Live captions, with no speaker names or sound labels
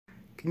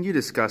Can you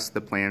discuss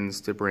the plans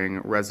to bring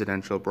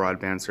residential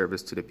broadband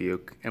service to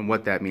Dubuque and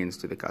what that means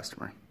to the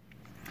customer?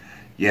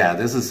 Yeah,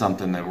 this is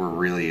something that we're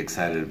really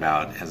excited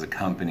about as a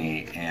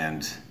company,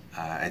 and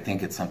I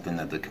think it's something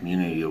that the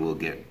community will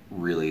get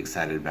really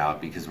excited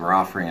about because we're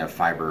offering a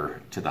fiber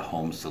to the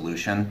home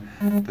solution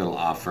that'll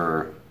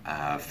offer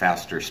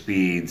faster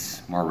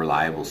speeds, more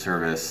reliable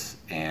service,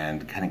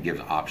 and kind of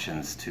give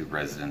options to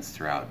residents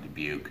throughout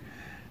Dubuque.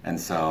 And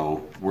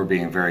so we're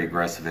being very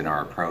aggressive in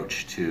our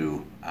approach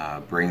to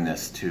bring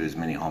this to as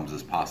many homes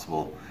as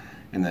possible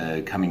in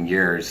the coming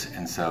years.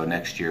 And so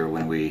next year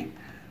when we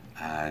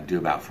do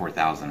about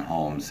 4,000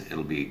 homes,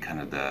 it'll be kind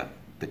of the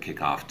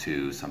kickoff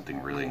to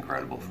something really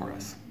incredible for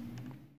us.